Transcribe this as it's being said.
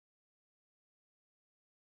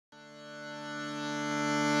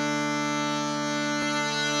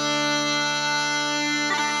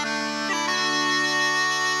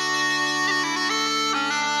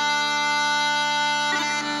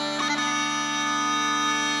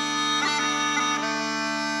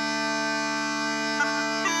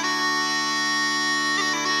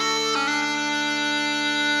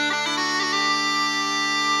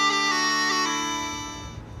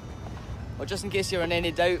Well, just in case you're in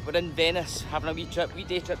any doubt, we're in Venice, having a wee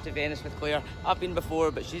day trip to Venice with Claire. I've been before,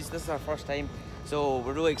 but this is our first time, so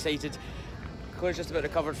we're really excited. Claire's just about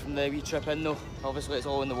recovered from the wee trip in though. Obviously it's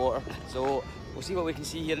all in the water, so we'll see what we can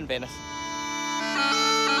see here in Venice.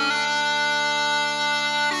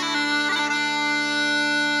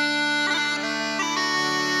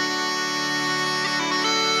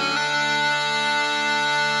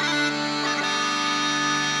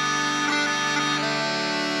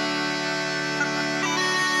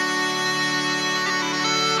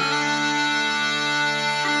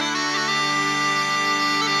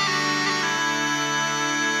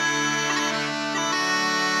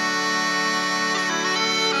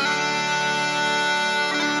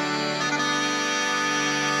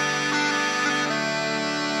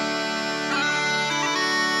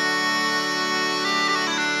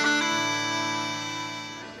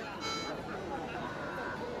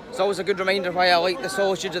 It's always a good reminder why I like the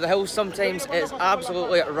solitude of the hills. Sometimes it's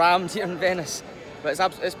absolutely rammed here in Venice, but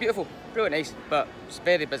it's beautiful, really nice, but it's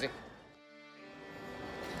very busy.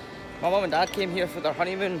 My mum and dad came here for their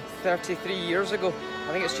honeymoon 33 years ago.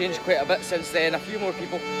 I think it's changed quite a bit since then, a few more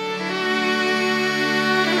people.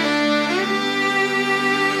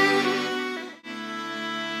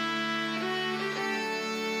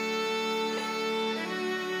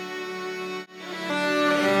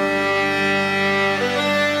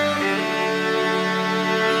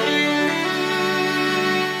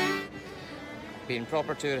 Being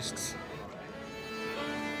proper tourists.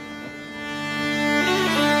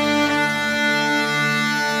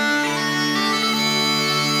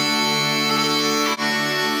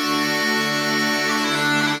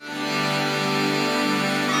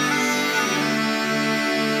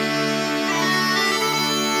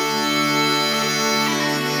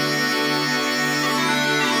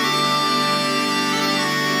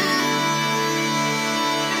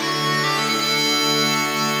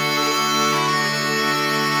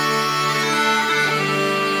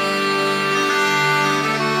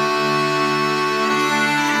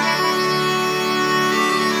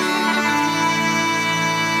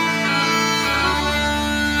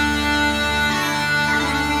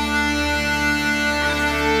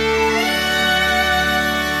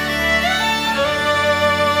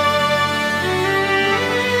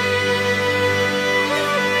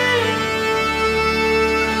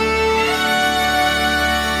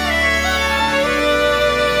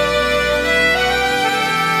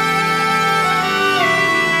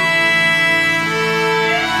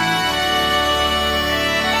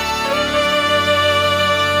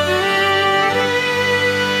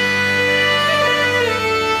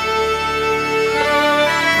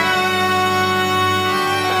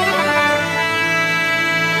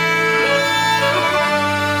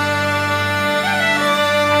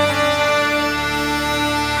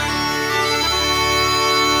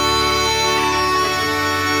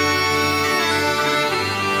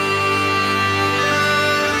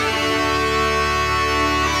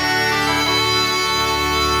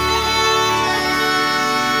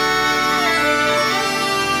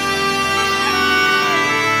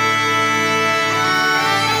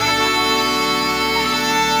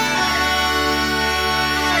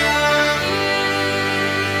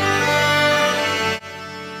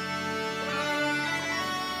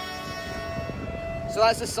 So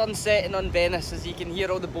that's the sun setting on Venice. As you can hear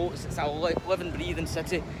all the boats, it's a live and breathing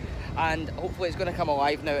city, and hopefully it's going to come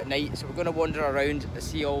alive now at night. So we're going to wander around to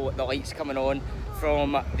see all the lights coming on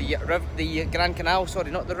from the Grand Canal, sorry,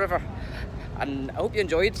 not the river. And I hope you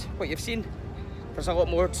enjoyed what you've seen. There's a lot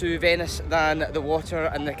more to Venice than the water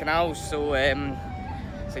and the canals, so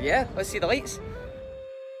yeah, let's see the lights.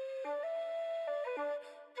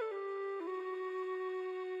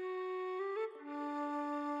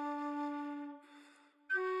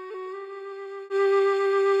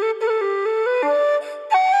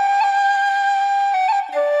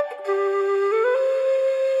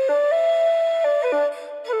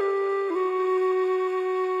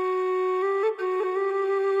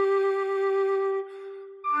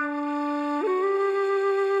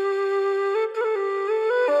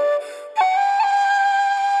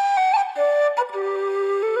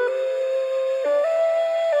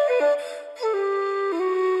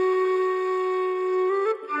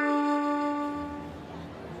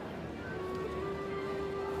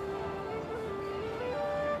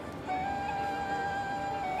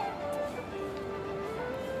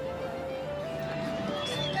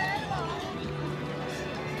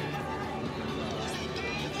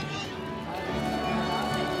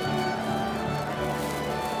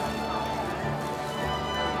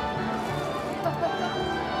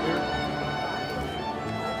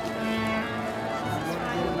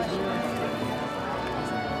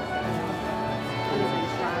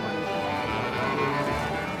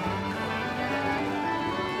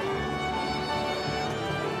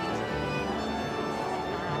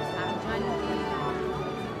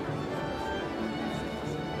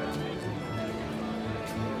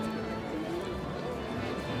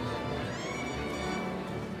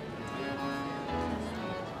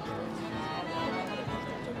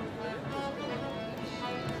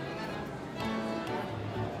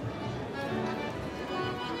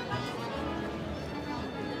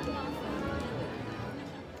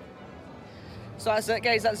 So that's it,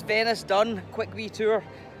 guys, that's Venice done. Quick wee tour.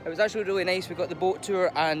 It was actually really nice. We got the boat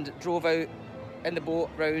tour and drove out in the boat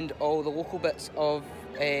round all the local bits of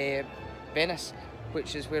Venice,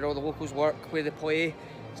 which is where all the locals work, where they play.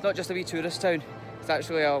 It's not just a wee tourist town, it's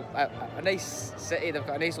actually a nice city. They've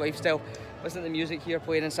got a nice lifestyle. Listen to the music here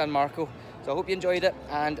playing in San Marco. So I hope you enjoyed it,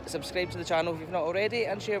 and subscribe to the channel if you've not already,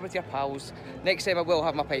 and share with your pals. Next time I will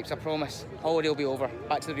have my pipes, I promise. Holiday will be over,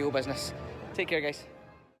 back to the real business. Take care, guys.